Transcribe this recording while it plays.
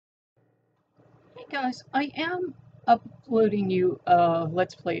Guys, I am uploading you a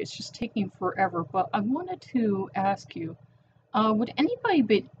Let's Play. It's just taking forever, but I wanted to ask you, would anybody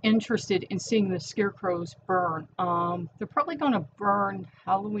be interested in seeing the Scarecrows burn? They're probably going to burn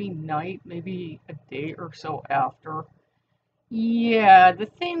Halloween night, maybe a day or so after. Yeah, the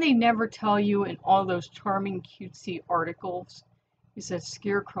thing they never tell you in all those charming, cutesy articles is that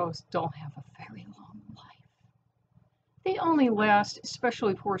Scarecrows don't have a very long life. They only last,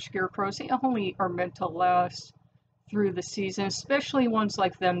 especially poor scarecrows, they only are meant to last through the season, especially ones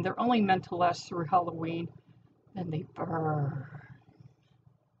like them. They're only meant to last through Halloween. Then they burn.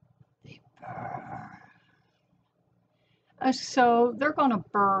 They burn. So they're going to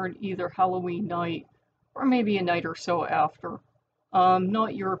burn either Halloween night or maybe a night or so after.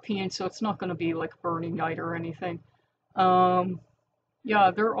 Not European, so it's not going to be like burning night or anything.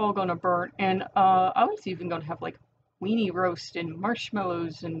 Yeah, they're all going to burn. And I was even going to have like weenie roast and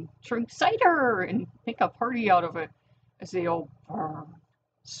marshmallows and drink cider and make a party out of it as they all burn,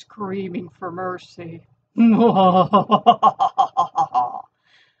 screaming for mercy. I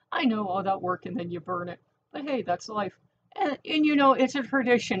know all that work and then you burn it, but hey, that's life. And you know, it's a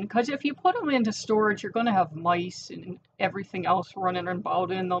tradition because if you put them into storage, you're going to have mice and everything else running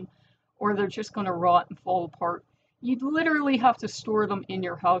about in them, or they're just going to rot and fall apart. You'd literally have to store them in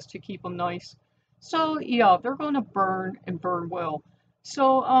your house to keep them nice. So yeah, they're going to burn and burn well.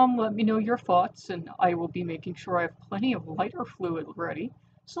 So let me know your thoughts, and I will be making sure I have plenty of lighter fluid ready.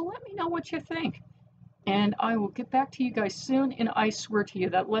 So let me know what you think. And I will get back to you guys soon, and I swear to you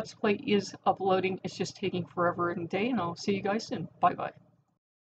that Let's Play is uploading. It's just taking forever and a day, and I'll see you guys soon. Bye-bye.